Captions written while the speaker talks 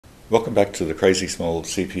Welcome back to the Crazy Small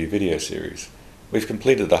CPU video series. We've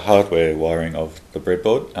completed the hardware wiring of the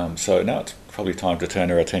breadboard, so now it's probably time to turn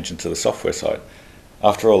our attention to the software side.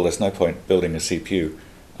 After all, there's no point building a CPU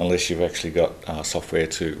unless you've actually got software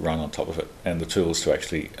to run on top of it and the tools to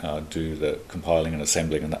actually do the compiling and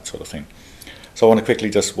assembling and that sort of thing. So I want to quickly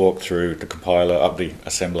just walk through the compiler, the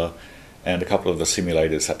assembler, and a couple of the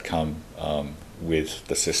simulators that come with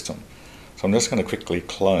the system. So I'm just going to quickly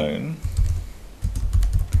clone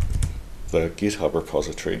the GitHub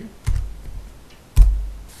repository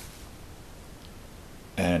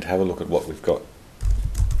and have a look at what we've got.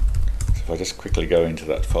 So if I just quickly go into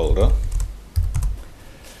that folder.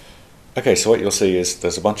 Okay, so what you'll see is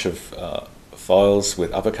there's a bunch of files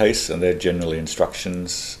with uppercase, and they're generally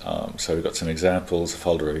instructions. So we've got some examples, a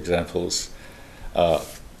folder of examples.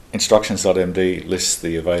 Instructions.md lists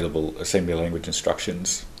the available assembly language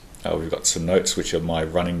instructions. We've got some notes, which are my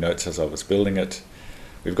running notes as I was building it.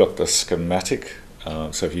 We've got the schematic,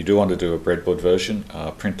 so if you do want to do a breadboard version,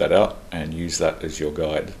 print that out and use that as your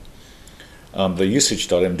guide. The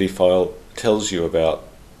usage.md file tells you about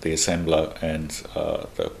the assembler and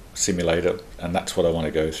the simulator, and that's what I want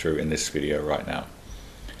to go through in this video right now.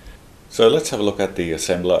 So let's have a look at the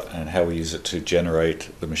assembler and how we use it to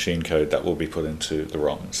generate the machine code that will be put into the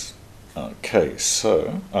ROMs. Okay,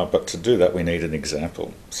 so, but to do that we need an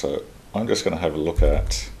example. So I'm just going to have a look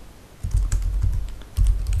at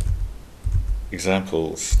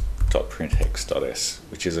examples.printhex.s,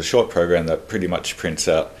 which is a short program that pretty much prints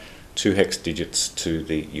out 2 hex digits to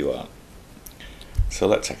the UART. So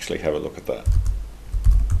let's actually have a look at that.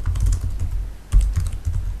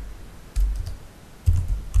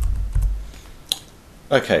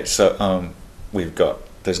 Okay, so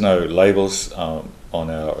there's no labels on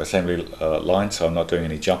our assembly line, so I'm not doing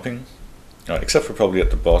any jumping, except for probably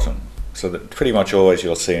at the bottom. So that pretty much always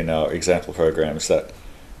you'll see in our example programs that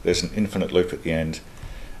there's an infinite loop at the end,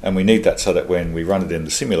 and we need that so that when we run it in the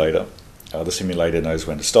simulator knows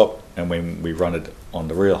when to stop, and when we run it on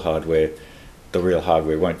the real hardware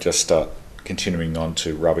won't just start continuing on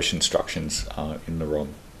to rubbish instructions in the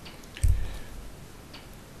ROM.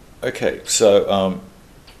 Okay, so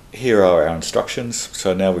here are our instructions.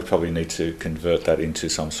 So now we probably need to convert that into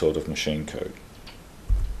some sort of machine code.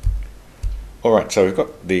 Alright, so we've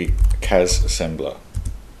got the CAS assembler.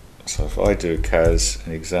 So if I do CAS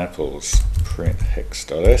and examples print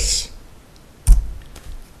hex.s,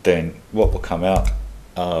 then what will come out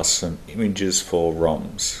are some images for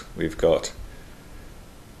ROMs. We've got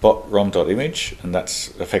botrom.image, and that's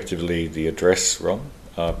effectively the address ROM,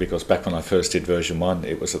 because back when I first did version 1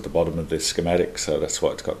 it was at the bottom of this schematic, so that's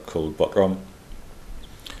why it's got called botrom.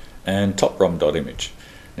 And toprom.image.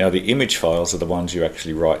 Now the image files are the ones you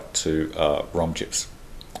actually write to ROM chips.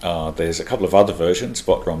 There's a couple of other versions,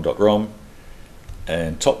 botrom.rom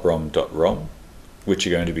and toprom.rom, which are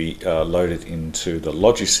going to be loaded into the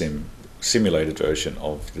Logisim simulated version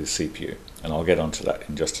of the CPU, and I'll get onto that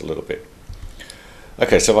in just a little bit.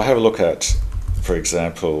 Okay, so if I have a look at, for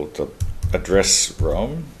example, the address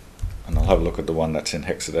ROM, and I'll have a look at the one that's in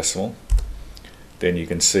hexadecimal, then you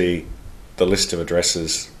can see the list of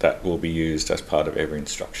addresses that will be used as part of every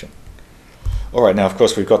instruction. Alright, now of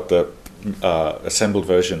course we've got the assembled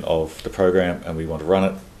version of the program and we want to run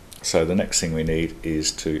it, so the next thing we need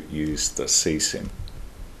is to use the csim,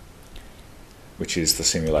 which is the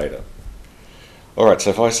simulator. Alright,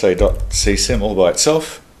 so if I say .csim all by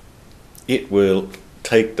itself, it will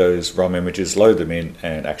take those ROM images, load them in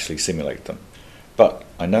and actually simulate them. But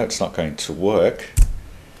I know it's not going to work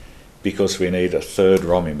because we need a third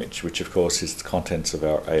ROM image, which of course is the contents of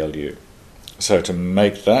our ALU. So to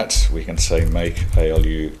make that, we can say make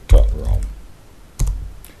alu.rom.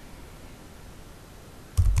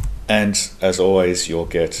 And as always, you'll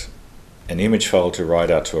get an image file to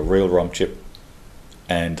write out to a real ROM chip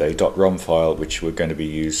and a .rom file which we're going to be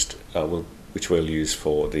used, which we'll use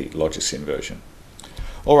for the Logisim version.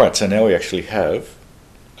 Alright, so now we actually have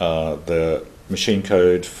the machine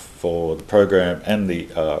code for the program and the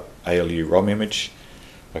ALU ROM image.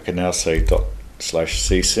 I can now say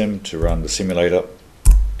 /csim to run the simulator,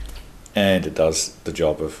 and it does the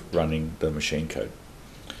job of running the machine code.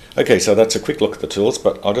 Okay, so that's a quick look at the tools,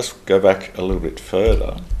 but I'll just go back a little bit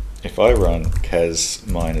further. If I run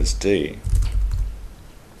cas-d,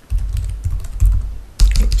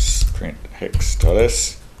 print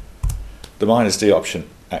hex.s, the -d option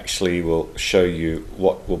actually will show you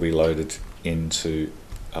what will be loaded into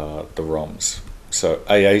the ROMs. So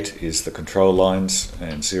A8 is the control lines,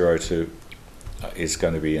 and 02 is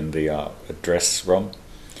going to be in the address ROM.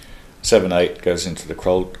 78 goes into the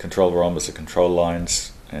control ROM as the control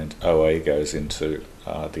lines, and OA goes into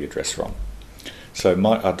the address ROM. So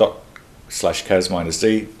my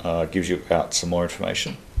dot/cas-d gives you out some more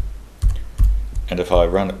information. And if I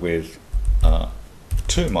run it with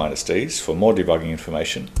 2 -ds for more debugging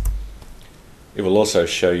information, it will also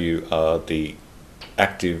show you the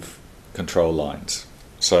active control lines.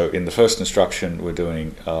 So in the first instruction we're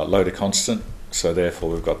doing load a constant, so therefore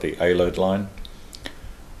we've got the A load line.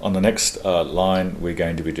 On the next line we're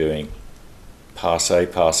going to be doing pass A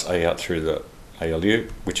out through the ALU,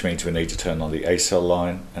 which means we need to turn on the A cell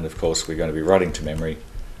line, and of course we're going to be writing to memory,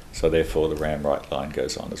 so therefore the RAM write line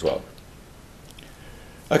goes on as well.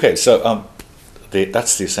 Okay, so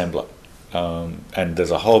that's the assembler, and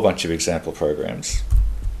there's a whole bunch of example programs.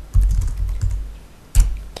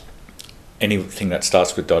 Anything that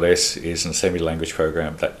starts with .s is an assembly language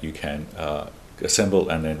program that you can assemble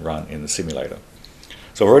and then run in the simulator.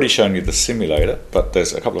 So I've already shown you the simulator, but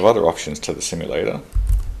there's a couple of other options to the simulator.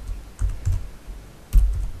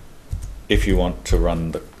 If you want to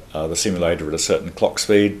run the simulator at a certain clock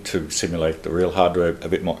speed to simulate the real hardware a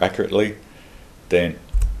bit more accurately, then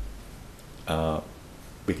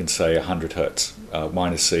we can say 100 Hertz.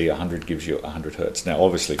 -C, 100 gives you 100 Hertz. Now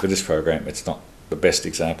obviously for this program it's not the best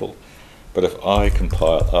example, but if I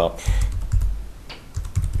compile up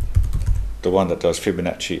the one that does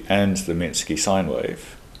Fibonacci and the Minsky sine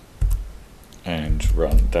wave and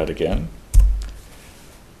run that again,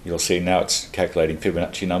 you'll see now it's calculating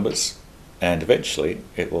Fibonacci numbers, and eventually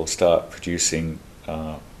it will start producing,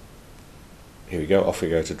 here we go, off we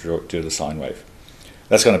go to do the sine wave.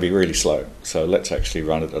 That's going to be really slow, so let's actually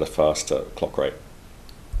run it at a faster clock rate.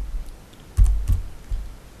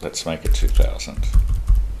 Let's make it 2000.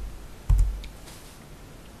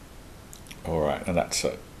 Alright, and that's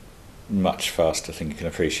a much faster thing. You can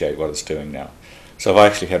appreciate what it's doing now. So if I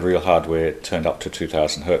actually had real hardware turned up to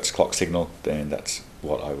 2000 Hertz clock signal, then that's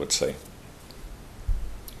what I would see.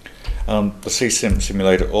 The CSIM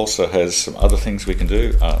simulator also has some other things we can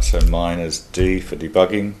do. So -D for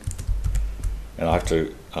debugging, and I have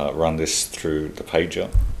to run this through the pager.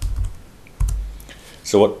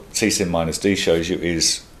 So what CSIM -D shows you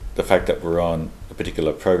is the fact that we're on a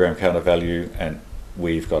particular program counter value and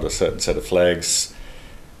we've got a certain set of flags.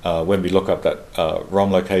 When we look up that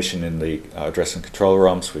ROM location in the address and control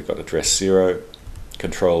ROMs, we've got address 0,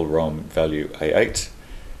 control ROM value A8,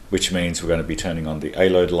 which means we're going to be turning on the A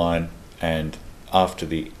load line, and after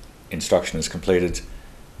the instruction is completed,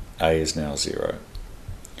 A is now 0.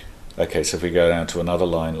 Okay, so if we go down to another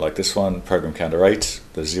line like this one, program counter 8,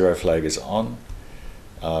 the 0 flag is on.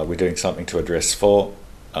 We're doing something to address 4.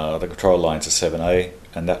 The control lines are 7A,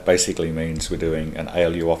 and that basically means we're doing an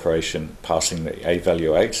ALU operation passing the A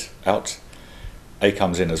value 8 out. A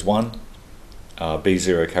comes in as 1,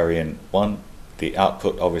 B0 carry in 1. The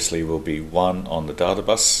output obviously will be 1 on the data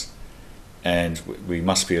bus, and we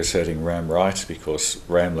must be asserting RAM write because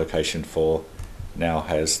RAM location 4 now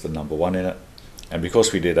has the number 1 in it. And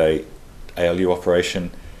because we did a ALU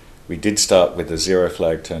operation, we did start with the 0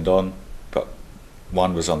 flag turned on, but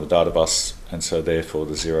 1 was on the data bus, and so therefore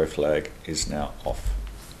the 0 flag is now off.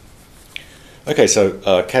 Okay, so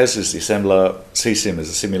CAS is the assembler, CSIM is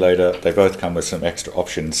a simulator. They both come with some extra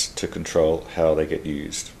options to control how they get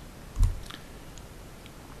used.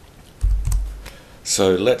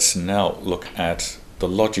 So let's now look at the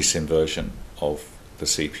Logisim version of the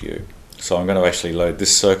CPU. So I'm going to actually load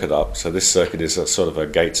this circuit up. So this circuit is a sort of a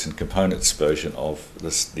gates and components version of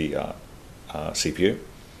the CPU.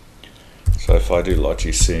 So if I do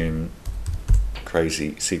Logisim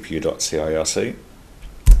crazy CPU.circ.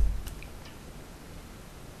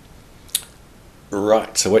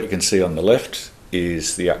 Right, so what you can see on the left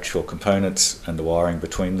is the actual components and the wiring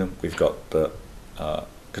between them. We've got the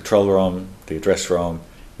control ROM, the address ROM,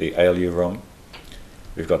 the ALU ROM.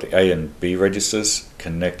 We've got the A and B registers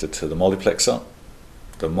connected to the multiplexer.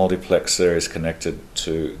 The multiplexer is connected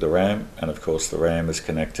to the RAM, and of course the RAM is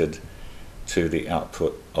connected to the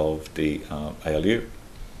output of the ALU.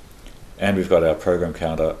 And we've got our program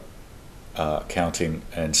counter counting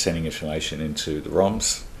and sending information into the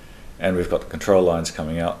ROMs. And we've got the control lines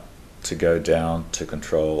coming out to go down to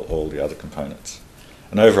control all the other components.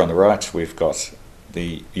 And over on the right we've got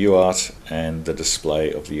the UART and the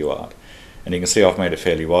display of the UART. And you can see I've made it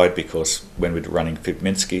fairly wide because when we're running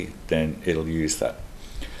Fibminsky, then it'll use that.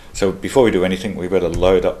 So before we do anything, we better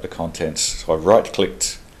load up the contents. So I've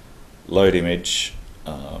right-clicked, load image.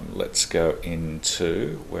 Let's go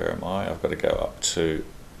into, where am I? I've got to go up to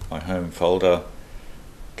my home folder,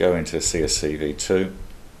 go into CSCV2,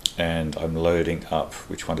 and I'm loading up,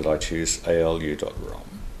 which one did I choose? ALU.ROM.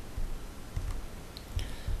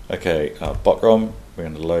 Okay, botROM, we're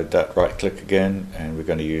going to load that, right click again, and we're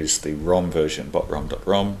going to use the ROM version,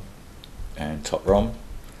 botROM.ROM, and top ROM,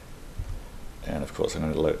 and of course I'm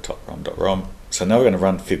going to load top-rom.rom. So now we're going to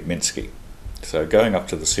run Fibminski. So going up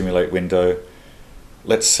to the simulate window,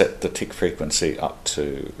 let's set the tick frequency up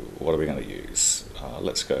to, what are we going to use?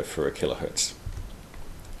 Let's go for a kilohertz.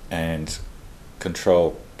 And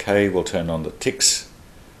Control K will turn on the ticks,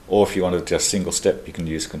 or if you wanted just single step, you can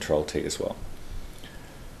use Control T as well.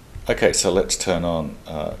 Okay, so let's turn on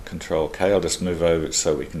Control K. I'll just move over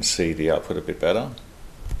so we can see the output a bit better.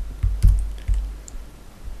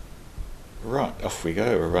 Right, off we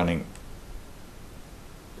go. We're running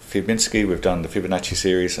Fibminski. We've done the Fibonacci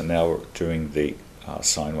series, and now we're doing the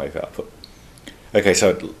sine wave output. Okay,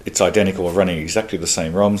 so it's identical. We're running exactly the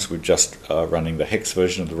same ROMs. We're just running the hex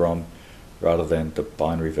version of the ROM rather than the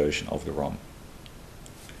binary version of the ROM.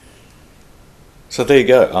 So there you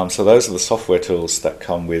go. So those are the software tools that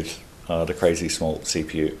come with the crazy small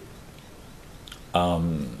CPU.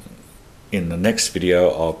 In the next video,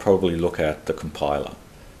 I'll probably look at the compiler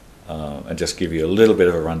and just give you a little bit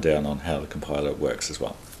of a rundown on how the compiler works as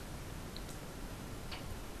well.